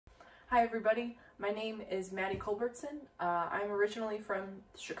Hi everybody, my name is Maddie Culbertson. I'm originally from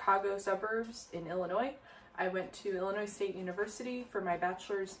the Chicago suburbs in Illinois. I went to Illinois State University for my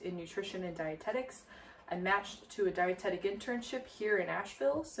bachelor's in nutrition and dietetics. I matched to a dietetic internship here in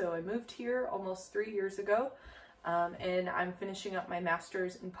Asheville, so I moved here almost 3 years ago, and I'm finishing up my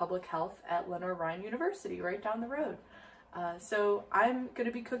master's in public health at Lenoir-Rhyne University right down the road. So I'm going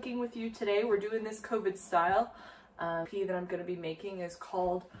to be cooking with you today. We're doing this COVID style. The recipe that I'm going to be making is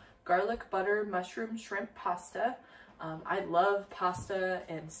called garlic butter mushroom shrimp pasta. I love pasta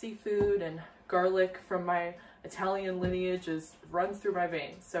and seafood, and garlic from my Italian lineage runs through my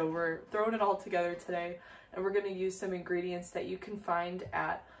veins. So we're throwing it all together today, and we're going to use some ingredients that you can find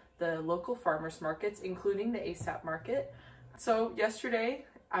at the local farmers markets, including the ASAP market. So yesterday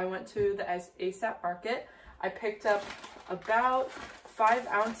I went to the ASAP market. I picked up about 5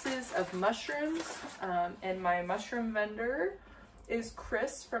 ounces of mushrooms, and my mushroom vendor is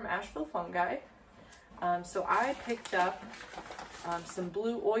Chris from Asheville Fungi. So I picked up some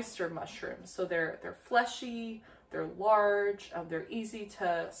blue oyster mushrooms. So they're fleshy, they're large, they're easy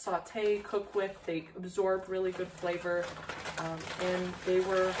to saute, cook with, they absorb really good flavor, and they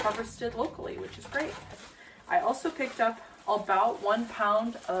were harvested locally, which is great. I also picked up about 1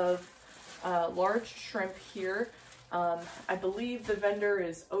 pound of large shrimp here. I believe the vendor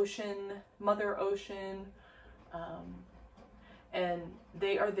is Mother Ocean, and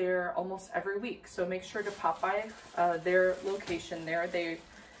they are there almost every week, so make sure to pop by their location there. They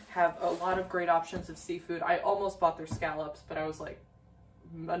have a lot of great options of seafood. I almost bought their scallops, but I was like,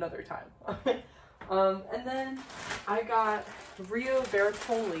 another time. And then I got Rio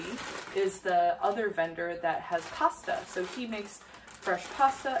Bertoli is the other vendor that has pasta. So he makes fresh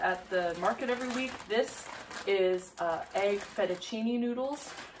pasta at the market every week. This is egg fettuccine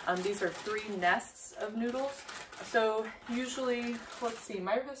noodles. These are 3 nests of noodles. So usually, let's see,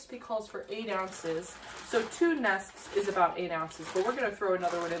 my recipe calls for 8 ounces. So 2 nests is about 8 ounces, but we're gonna throw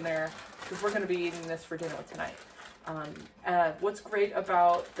another one in there because we're gonna be eating this for dinner tonight. What's great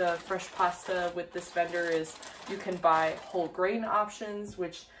about the fresh pasta with this vendor is you can buy whole grain options,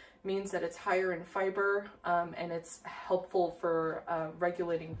 which means that it's higher in fiber, and it's helpful for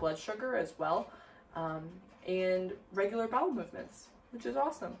regulating blood sugar as well, and regular bowel movements, which is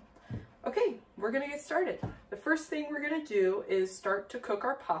awesome. Okay, we're gonna get started. The first thing we're gonna do is start to cook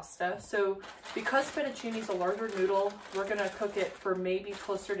our pasta. So because fettuccine is a larger noodle, we're gonna cook it for maybe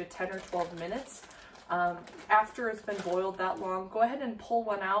closer to 10 or 12 minutes. After it's been boiled that long, go ahead and pull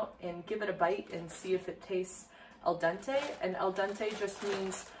one out and give it a bite and see if it tastes al dente. And al dente just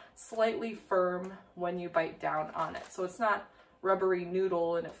means slightly firm when you bite down on it. So it's not rubbery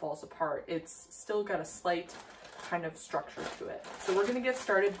noodle and it falls apart. It's still got a slight kind of structure to it. So we're gonna get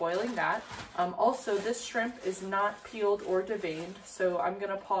started boiling that. Also, this shrimp is not peeled or deveined, so I'm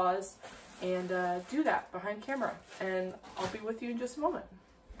gonna pause and do that behind camera, and I'll be with you in just a moment.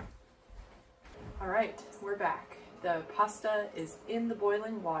 All right, we're back. The pasta is in the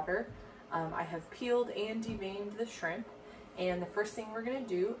boiling water. I have peeled and deveined the shrimp, and the first thing we're gonna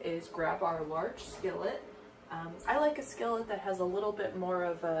do is grab our large skillet. I like a skillet that has a little bit more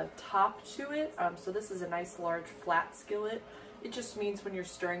of a top to it, so this is a nice large flat skillet. It just means when you're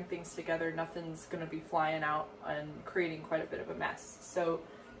stirring things together, nothing's gonna be flying out and creating quite a bit of a mess. So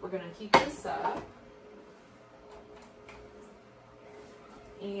we're gonna heat this up,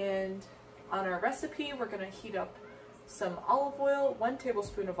 and on our recipe we're gonna heat up some olive oil, 1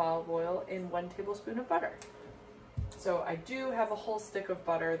 tablespoon of olive oil, and 1 tablespoon of butter. So I do have a whole stick of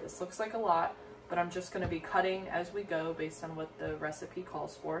butter. This looks like a lot, but I'm just going to be cutting as we go based on what the recipe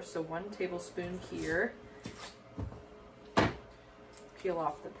calls for. So 1 tablespoon here. Peel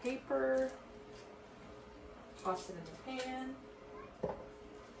off the paper. Toss it in the pan.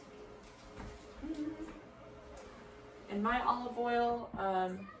 And my olive oil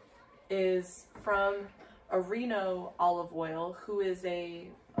is from Areno Olive Oil, who is a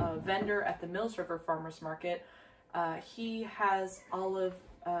vendor at the Mills River Farmers Market. He has olive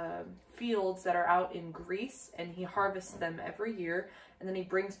fields that are out in Greece, and he harvests them every year, and then he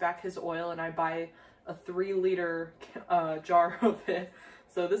brings back his oil, and I buy a 3-liter jar of it.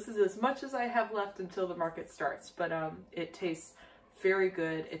 So this is as much as I have left until the market starts, but it tastes very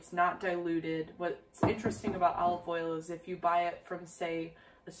good. It's not diluted. What's interesting about olive oil is if you buy it from, say,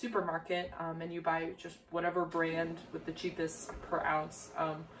 a supermarket, and you buy just whatever brand with the cheapest per ounce,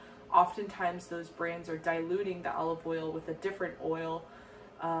 oftentimes those brands are diluting the olive oil with a different oil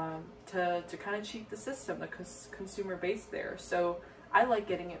to kind of cheat the system, the consumer base there. So I like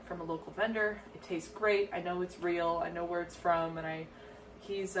getting it from a local vendor. It tastes great. I know it's real. I know where it's from, and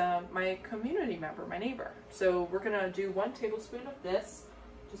he's my community member, my neighbor. So we're gonna do 1 tablespoon of this,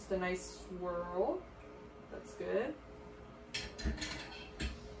 Just a nice swirl. That's good.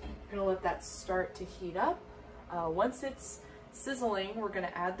 Gonna let that start to heat up. Once it's sizzling, we're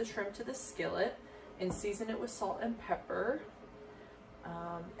gonna add the shrimp to the skillet and season it with salt and pepper.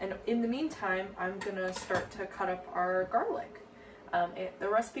 And in the meantime, I'm gonna start to cut up our garlic. The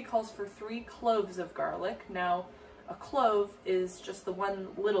recipe calls for 3 cloves of garlic. Now, a clove is just the one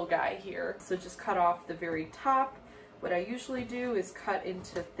little guy here, so just cut off the very top. What I usually do is cut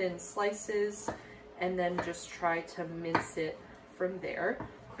into thin slices and then just try to mince it from there.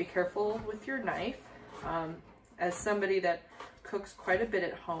 Be careful with your knife. As somebody that cooks quite a bit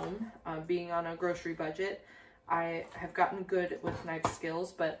at home, being on a grocery budget, I have gotten good with knife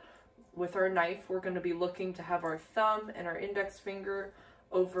skills, but with our knife, we're going to be looking to have our thumb and our index finger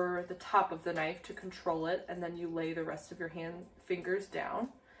over the top of the knife to control it, and then you lay the rest of your fingers down.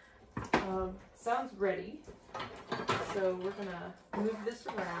 Sounds ready. So we're going to move this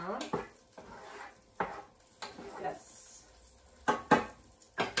around. Yes.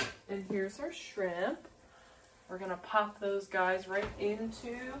 And here's our shrimp. We're going to pop those guys right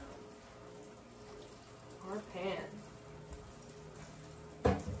into our pan.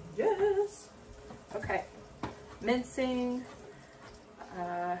 Yes. Okay. Mincing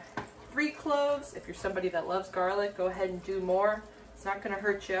 3 cloves. If you're somebody that loves garlic, go ahead and do more. It's not going to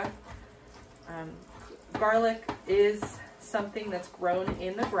hurt you. Garlic is something that's grown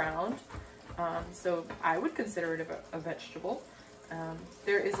in the ground, so I would consider it a vegetable.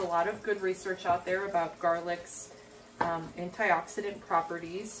 There is a lot of good research out there about garlic's antioxidant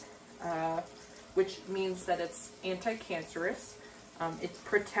properties, which means that it's anti-cancerous. It's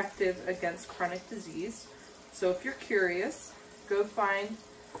protective against chronic disease. So if you're curious, go find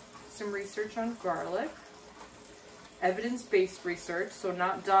some research on garlic. Evidence-based research, so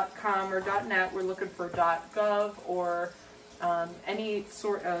not .com or .net. We're looking for .gov or any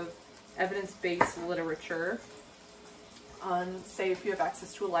sort of evidence-based literature on, say, if you have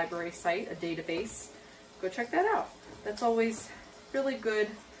access to a library site, a database, go check that out. That's always really good,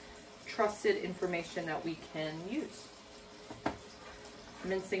 trusted information that we can use.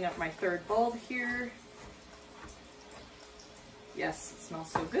 Mincing up my 3rd bulb here. Yes, it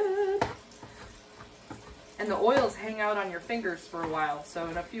smells so good. And the oils hang out on your fingers for a while, so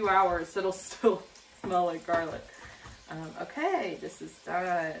in a few hours it'll still smell like garlic. Okay, this is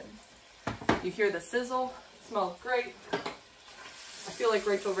done. You hear the sizzle? It smells great. I feel like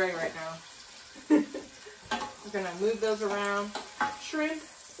Rachel Ray right now. We're gonna move those around. Shrimp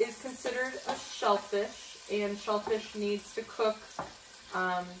is considered a shellfish, and shellfish needs to cook.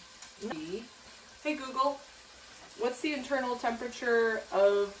 Hey Google, what's the internal temperature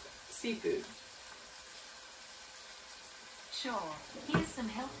of seafood? Sure. Here's some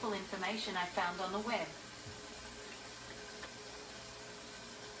helpful information I found on the web.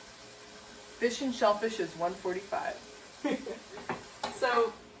 Fish and shellfish is 145.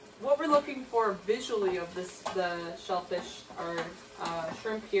 So what we're looking for visually of the shellfish or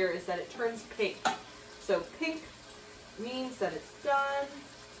shrimp here is that it turns pink. So pink means that it's done.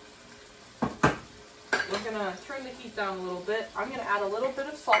 We're gonna turn the heat down a little bit. I'm gonna add a little bit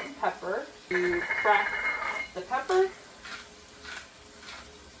of salt and pepper to crack the pepper.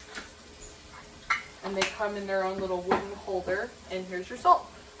 And they come in their own little wooden holder. And here's your salt.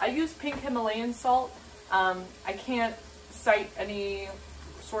 I use pink Himalayan salt. I can't cite any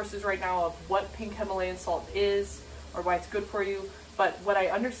sources right now of what pink Himalayan salt is or why it's good for you. But what I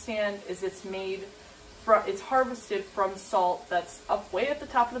understand is it's made from, it's harvested from salt that's up way at the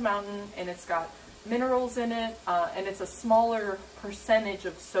top of the mountain, and it's got minerals in it, and it's a smaller percentage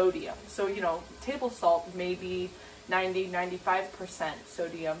of sodium. So, you know, table salt may be 90–95%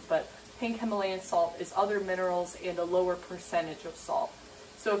 sodium, but pink Himalayan salt is other minerals and a lower percentage of salt.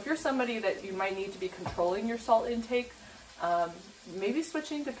 So if you're somebody that you might need to be controlling your salt intake, maybe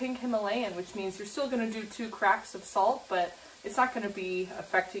switching to pink Himalayan, which means you're still going to do 2 cracks of salt, but it's not going to be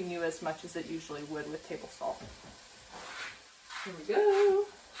affecting you as much as it usually would with table salt. Here we go.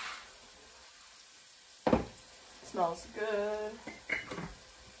 Smells good.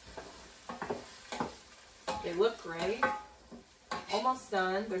 They look great. Almost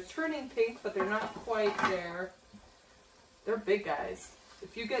done. They're turning pink, but they're not quite there. They're big guys.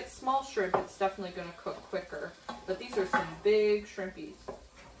 If you get small shrimp, it's definitely going to cook quicker. But these are some big shrimpies.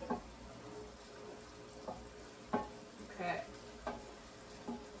 Okay.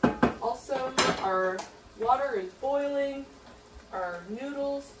 Also, our water is boiling. Our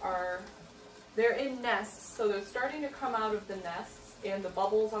noodles they're in nests, so they're starting to come out of the nests, and the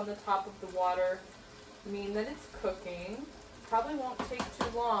bubbles on the top of the water mean that it's cooking. Probably won't take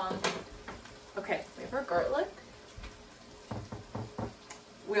too long. Okay, we have our garlic.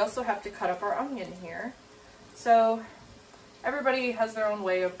 we also have to cut up our onion here. So everybody has their own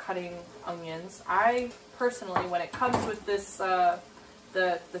way of cutting onions. I personally, when it comes with this, the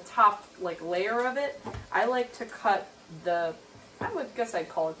top like layer of it, I like to cut the, I would guess I'd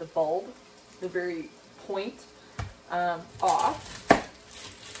call it the bulb, the very point off.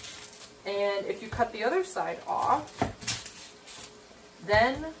 And if you cut the other side off,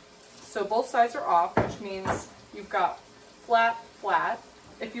 then, so both sides are off, which means you've got flat, flat.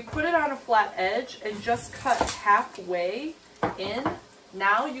 If you put it on a flat edge and just cut halfway in,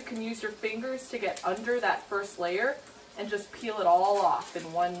 now you can use your fingers to get under that first layer and just peel it all off in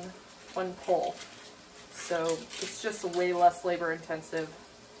one pull. So it's just way less labor intensive.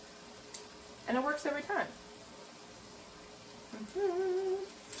 And it works every time.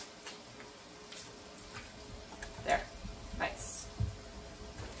 There. Nice.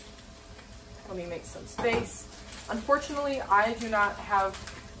 Let me make some space. Unfortunately,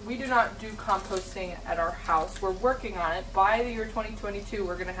 we do not do composting at our house. We're working on it. By the year 2022,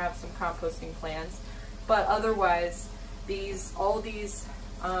 we're going to have some composting plans. But otherwise, all these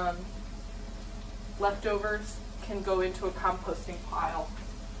leftovers can go into a composting pile.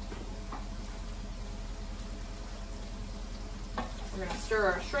 We're going to stir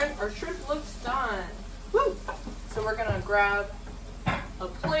our shrimp. Our shrimp looks done. Woo! So we're going to grab a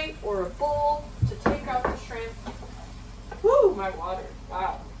plate or a bowl to take out the shrimp. Woo! My water.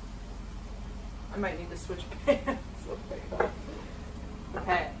 Wow. I might need to switch pans.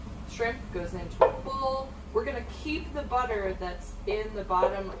 Okay. Shrimp goes into a bowl. We're going to keep the butter that's in the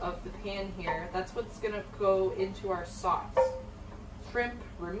bottom of the pan here. That's what's going to go into our sauce. Shrimp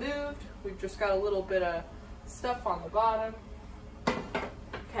removed. We've just got a little bit of stuff on the bottom.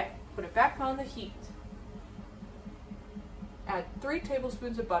 Okay, put it back on the heat. Add 3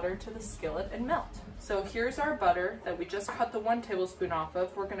 tablespoons of butter to the skillet and melt. So here's our butter that we just cut the 1 tablespoon off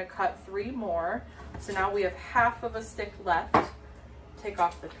of. We're going to cut 3 more. So now we have half of a stick left. Take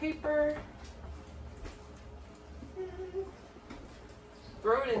off the paper.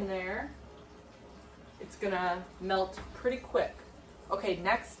 Throw it in there. It's going to melt pretty quick. Okay,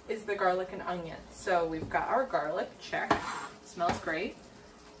 next is the garlic and onion. So we've got our garlic, check. Smells great.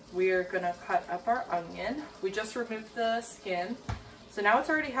 We're going to cut up our onion. We just removed the skin. So now it's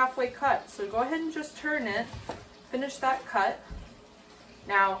already halfway cut. So go ahead and just turn it. Finish that cut.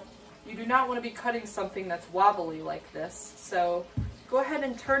 Now, you do not want to be cutting something that's wobbly like this. So go ahead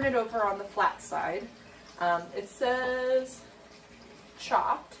and turn it over on the flat side. It says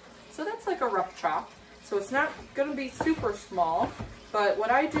chopped. So that's like a rough chop. So it's not going to be super small. But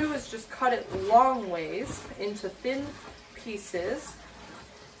what I do is just cut it long ways into thin pieces.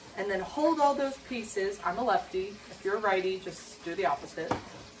 And then hold all those pieces. I'm a lefty. If you're a righty, just do the opposite.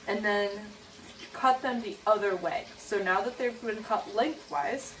 And then cut them the other way. So now that they've been cut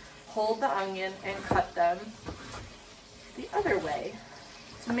lengthwise, hold the onion and cut them the other way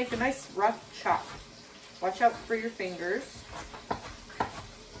to make a nice rough chop. Watch out for your fingers.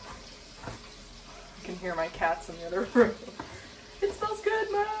 You can hear my cats in the other room. It smells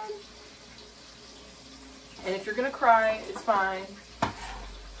good, Mom. And if you're gonna cry, it's fine.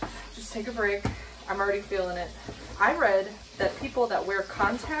 Just take a break. I'm already feeling it. I read that people that wear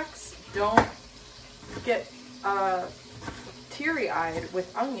contacts don't get teary-eyed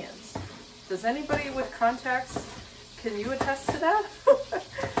with onions. Does anybody with contacts, can you attest to that?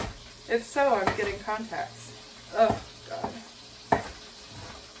 If so, I'm getting contacts. Oh, God.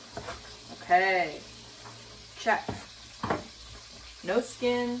 Okay. Check. No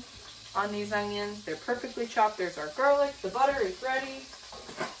skin on these onions. They're perfectly chopped. There's our garlic. The butter is ready.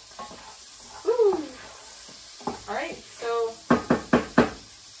 Woo! Alright, so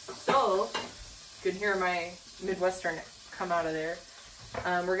you can hear my Midwestern come out of there.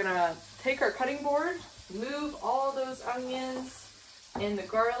 We're gonna take our cutting board, move all those onions and the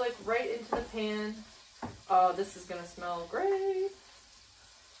garlic right into the pan. Oh, this is gonna smell great.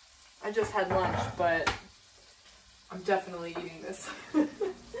 I just had lunch, but I'm definitely eating this.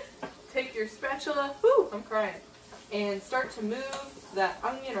 Take your spatula, whoo, I'm crying, and start to move that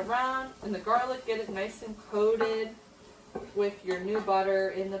onion around and the garlic, get it nice and coated with your new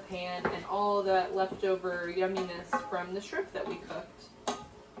butter in the pan and all that leftover yumminess from the shrimp that we cooked.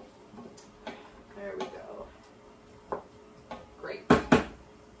 There we go. Great.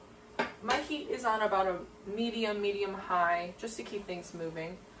 My heat is on about a medium high, just to keep things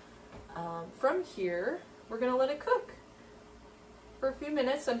moving. From here, we're gonna let it cook for a few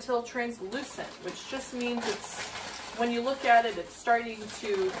minutes until translucent, which just means it's, when you look at it, it's starting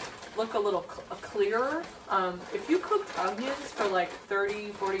to look a little clearer. If you cooked onions for like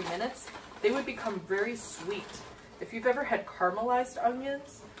 30-40 minutes, they would become very sweet. if you've ever had caramelized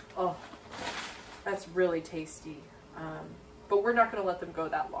onions, oh, that's really tasty. But we're not going to let them go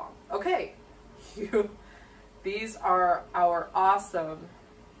that long. Okay, these are our awesome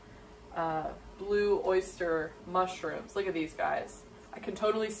blue oyster mushrooms. Look at these guys. I can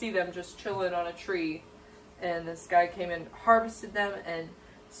totally see them just chilling on a tree, and this guy came and harvested them and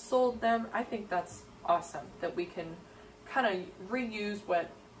sold them. I think that's awesome that we can kind of reuse what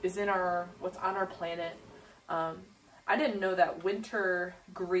is in what's on our planet. I didn't know that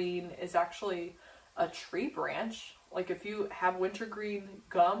wintergreen is actually a tree branch. Like if you have wintergreen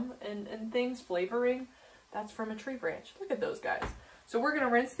gum and things, flavoring, that's from a tree branch. Look at those guys. So we're going to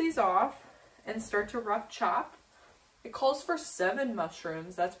rinse these off and start to rough chop. It calls for 7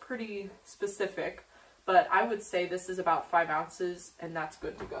 mushrooms. That's pretty specific, but I would say this is about 5 ounces and that's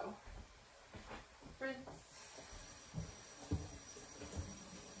good to go. Rinse.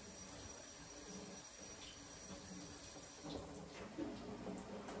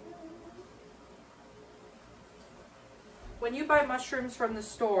 When you buy mushrooms from the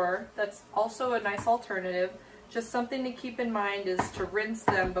store, that's also a nice alternative. Just something to keep in mind is to rinse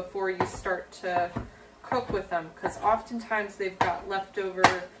them before you start to cook with them, because oftentimes they've got leftover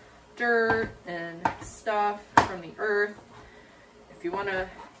dirt and stuff from the earth. If you want to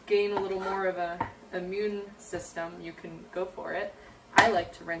gain a little more of an immune system, you can go for it. I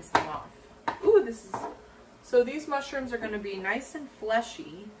like to rinse them off. Ooh, so these mushrooms are going to be nice and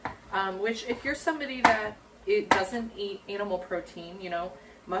fleshy, which if you're somebody that it doesn't eat animal protein, you know,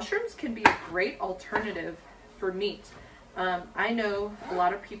 mushrooms can be a great alternative for meat. I know a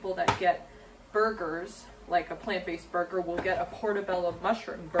lot of people that get burgers, like a plant-based burger, will get a portobello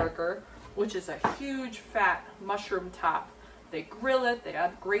mushroom burger, which is a huge fat mushroom top. They grill it, they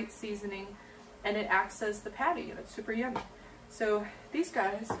add great seasoning, and it acts as the patty, and it's super yummy. So these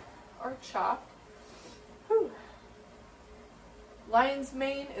guys are chopped. Whew. Lion's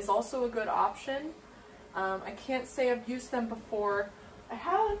mane is also a good option. I can't say I've used them before. I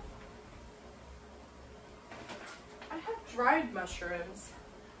have dried mushrooms.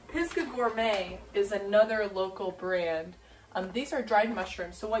 Pisgah Gourmet is another local brand. These are dried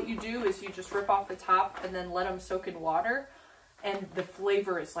mushrooms. So what you do is you just rip off the top and then let them soak in water, and the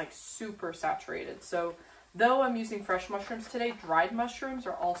flavor is like super saturated. So though I'm using fresh mushrooms today, dried mushrooms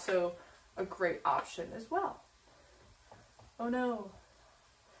are also a great option as well. Oh no,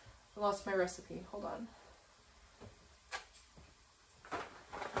 I lost my recipe. Hold on.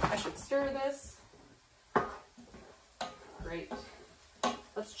 I should stir this. Great.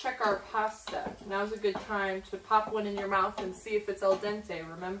 Let's check our pasta. Now's a good time to pop one in your mouth and see if it's al dente,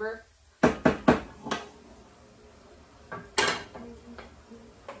 remember? Ah!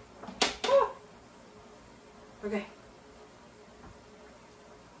 Okay.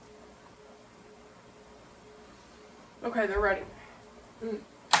 Okay, they're ready. I'm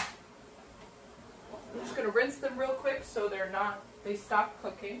just going to rinse them real quick so they stop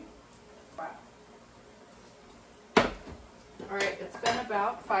cooking. Wow. Alright, it's been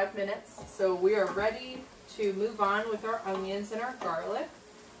about 5 minutes, so we are ready to move on with our onions and our garlic.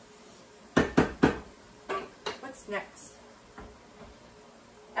 What's next?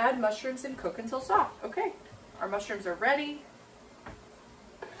 Add mushrooms and cook until soft. Okay, our mushrooms are ready.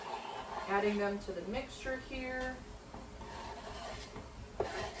 Adding them to the mixture here.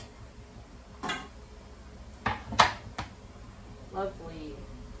 Lovely.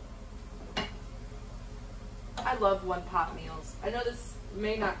 I love one-pot meals. I know this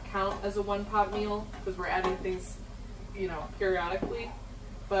may not count as a one-pot meal because we're adding things, you know, periodically,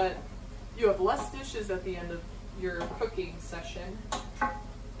 but you have less dishes at the end of your cooking session.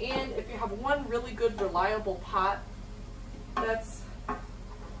 And if you have one really good, reliable pot, that's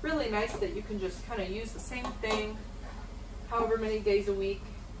really nice that you can just kind of use the same thing however many days a week.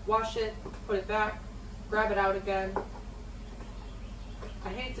 Wash it, put it back, grab it out again. I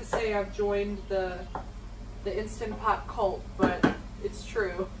hate to say I've joined the Instant Pot cult, but it's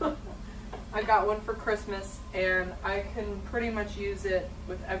true. I got one for Christmas and I can pretty much use it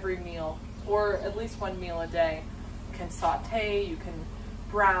with every meal, or at least one meal a day. You can saute, you can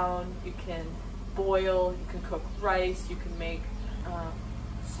brown, you can boil, you can cook rice, you can make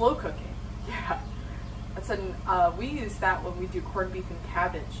slow cooking. Yeah, that's we use that when we do corned beef and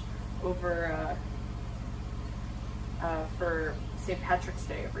cabbage over for St. Patrick's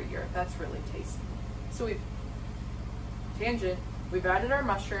Day every year. That's really tasty. So we've added our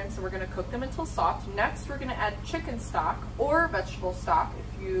mushrooms, and we're going to cook them until soft. Next, we're going to add chicken stock or vegetable stock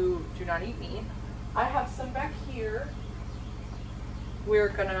if you do not eat meat. I have some back here. We're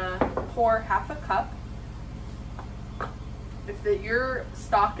going to pour half a cup. If your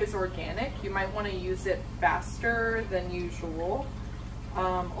stock is organic, you might want to use it faster than usual,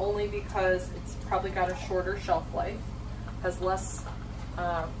 only because it's probably got a shorter shelf life, has less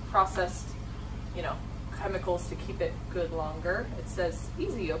processed, you know, chemicals to keep it good longer. It says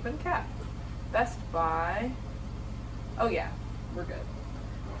easy open cap. Best Buy. Oh yeah, we're good.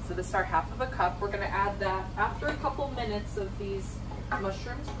 So this is our half of a cup. We're gonna add that after a couple minutes of these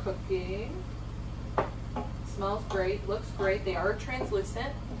mushrooms cooking. Smells great, looks great. They are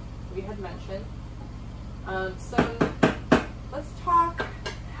translucent, we had mentioned. So let's talk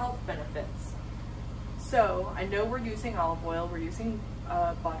health benefits. So I know we're using olive oil, we're using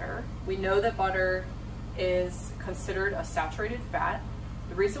butter. We know that butter is considered a saturated fat.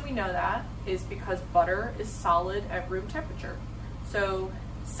 The reason we know that is because butter is solid at room temperature. So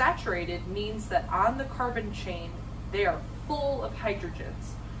saturated means that on the carbon chain, they are full of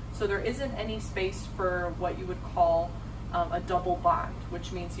hydrogens. So there isn't any space for what you would call a double bond,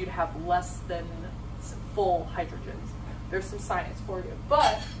 which means you'd have less than full hydrogens. There's some science for you.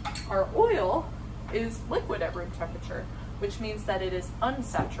 But our oil is liquid at room temperature, which means that it is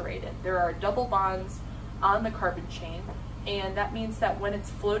unsaturated. There are double bonds on the carbon chain, and that means that when it's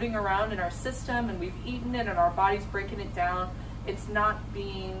floating around in our system and we've eaten it and our body's breaking it down, it's not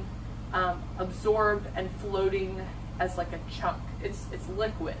being absorbed and floating as like a chunk. It's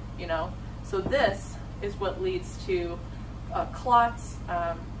liquid, you know? So this is what leads to clots.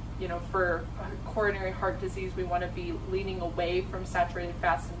 You know, for coronary heart disease, we want to be leaning away from saturated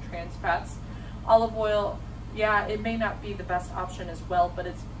fats and trans fats. Olive oil, yeah, it may not be the best option as well, but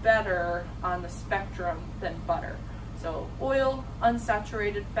it's better on the spectrum than butter. So oil,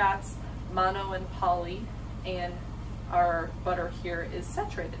 unsaturated fats, mono and poly, and our butter here is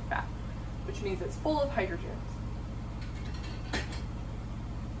saturated fat, which means it's full of hydrogens.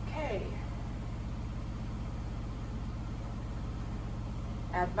 Okay.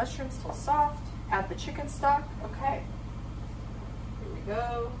 Add mushrooms till soft. Add the chicken stock. Okay. Here we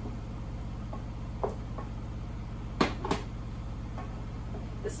go.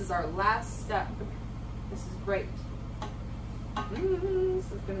 This is our last step. This is great. This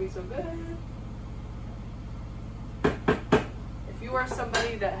is going to be so good. If you are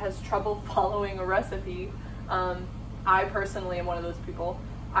somebody that has trouble following a recipe, I personally am one of those people.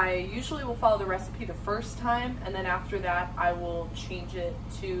 I usually will follow the recipe the first time, and then after that I will change it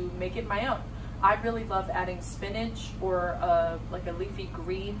to make it my own. I really love adding spinach or like a leafy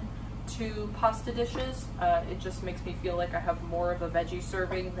green to pasta dishes. It just makes me feel like I have more of a veggie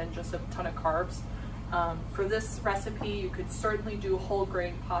serving than just a ton of carbs. For this recipe, you could certainly do whole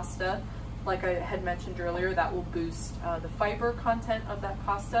grain pasta. Like I had mentioned earlier, that will boost the fiber content of that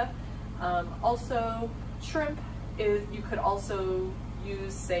pasta. Also, shrimp you could also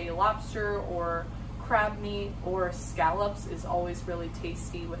use, say, lobster or crab meat, or scallops is always really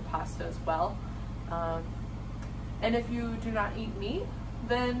tasty with pasta as well. And if you do not eat meat,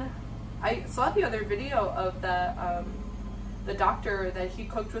 then I saw the other video of the doctor that he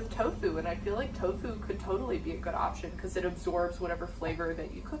cooked with tofu, and I feel like tofu could totally be a good option because it absorbs whatever flavor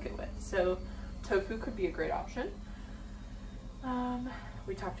that you cook it with. So tofu could be a great option.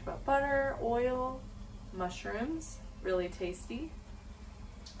 We talked about butter, oil, mushrooms, really tasty.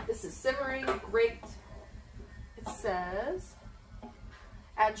 This is simmering, great. It says,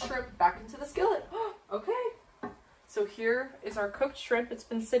 add shrimp back into the skillet. Okay, so here is our cooked shrimp. It's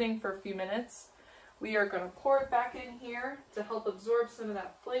been sitting for a few minutes. We are going to pour it back in here to help absorb some of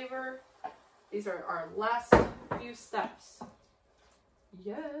that flavor. These are our last few steps.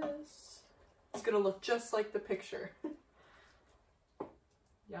 Yes. It's going to look just like the picture.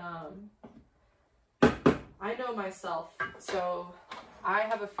 Yum. I know myself, so I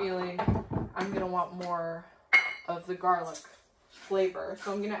have a feeling I'm going to want more of the garlic flavor.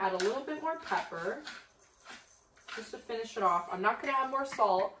 So I'm going to add a little bit more pepper just to finish it off. I'm not going to add more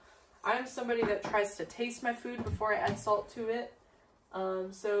salt. I am somebody that tries to taste my food before I add salt to it.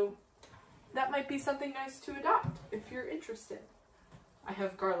 So that might be something nice to adopt if you're interested. I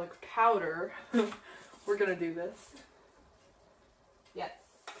have garlic powder. We're going to do this. Yes.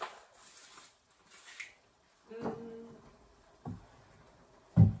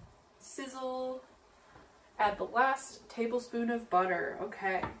 Sizzle. Add the last tablespoon of butter.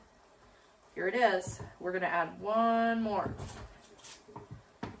 Okay. Here it is. We're going to add one more.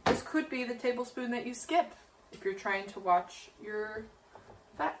 This could be the tablespoon that you skip if you're trying to watch your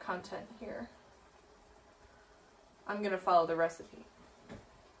fat content here. I'm going to follow the recipe.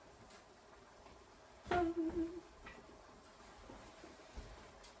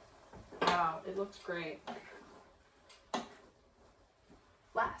 Wow, it looks great.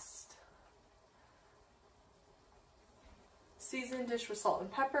 Last. Season dish with salt and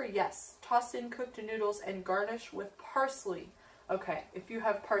pepper, yes. Toss in cooked noodles and garnish with parsley. Okay, if you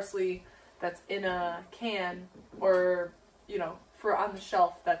have parsley that's in a can or, you know, for on the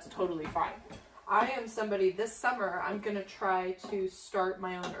shelf, that's totally fine. I am somebody, this summer, I'm going to try to start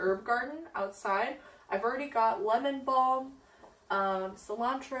my own herb garden outside. I've already got lemon balm,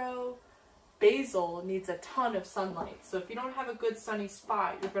 cilantro, basil needs a ton of sunlight. So if you don't have a good sunny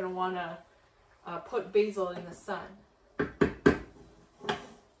spot, you're going to want to put basil in the sun.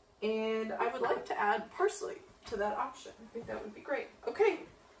 And I would like to add parsley to that option. I think that would be great. Okay,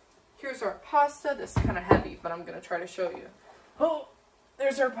 here's our pasta. This is kind of heavy, but I'm going to try to show you. Oh,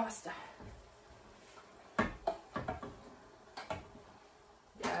 there's our pasta.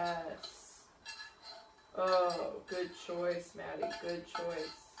 Yes. Oh, good choice, Maddie. Good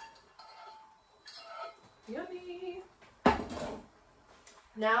choice. Yummy.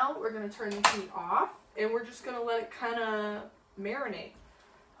 Now we're going to turn the heat off, and we're just going to let it kind of marinate.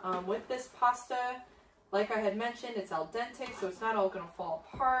 With this pasta, like I had mentioned, it's al dente, so it's not all going to fall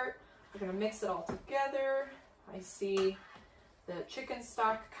apart. We're going to mix it all together. I see the chicken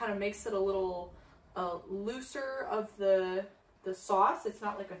stock kind of makes it a little looser of the sauce. It's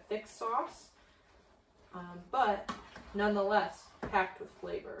not like a thick sauce, but nonetheless packed with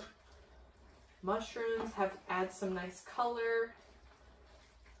flavor. Mushrooms add some nice color.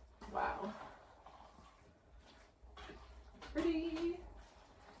 Wow. Pretty.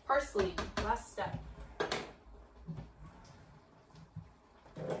 Parsley, last step.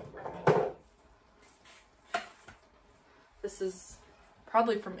 This is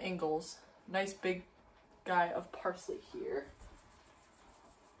probably from Ingles. Nice big guy of parsley here.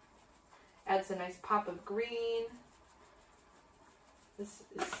 Adds a nice pop of green. This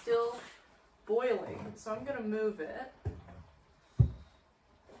is still boiling, so I'm gonna move it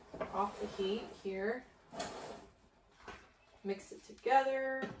off the heat here. Mix it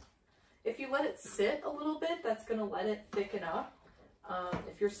together. If you let it sit a little bit, that's gonna let it thicken up.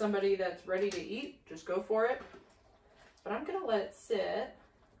 If you're somebody that's ready to eat, just go for it. But I'm gonna let it sit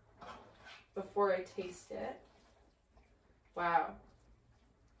before I taste it. Wow.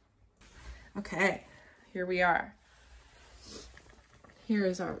 Okay, here we are. Here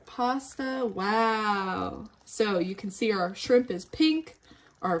is our pasta. Wow. So you can see our shrimp is pink.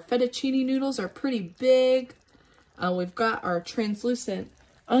 Our fettuccine noodles are pretty big. We've got our translucent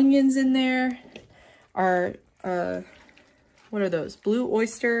onions in there. Our, what are those? Blue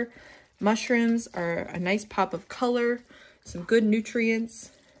oyster mushrooms are a nice pop of color. Some good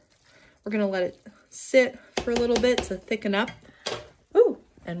nutrients. We're gonna let it sit for a little bit to thicken up. Ooh,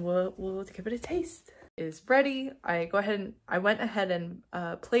 and we'll give it a taste. It is ready. I went ahead and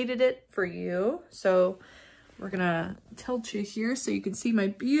plated it for you. So we're gonna tilt you here so you can see my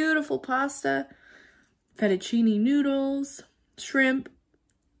beautiful pasta. Fettuccine noodles, shrimp,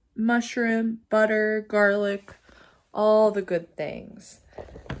 mushroom, butter, garlic, all the good things.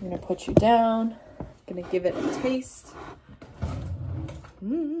 I'm gonna put you down. I'm gonna give it a taste.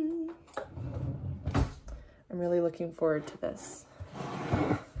 I'm really looking forward to this.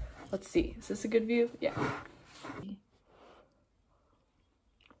 Let's see, is this a good view? Yeah.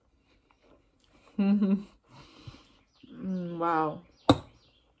 Wow.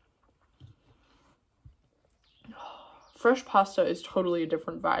 Fresh pasta is totally a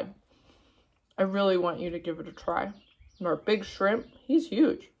different vibe. I really want you to give it a try. And our big shrimp, he's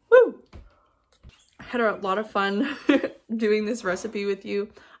huge. Woo! I had a lot of fun doing this recipe with you.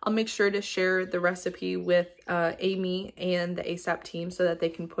 I'll make sure to share the recipe with Amy and the ASAP team so that they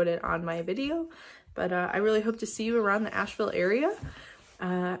can put it on my video. But I really hope to see you around the Asheville area.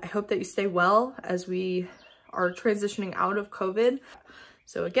 I hope that you stay well as we are transitioning out of COVID.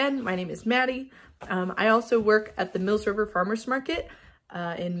 So again, my name is Maddie. I also work at the Mills River Farmers Market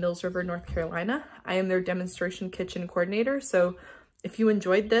in Mills River, North Carolina. I am their demonstration kitchen coordinator. So if you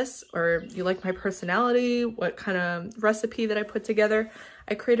enjoyed this or you like my personality, what kind of recipe that I put together,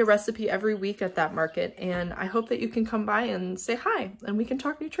 I create a recipe every week at that market. And I hope that you can come by and say hi and we can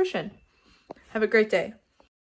talk nutrition. Have a great day.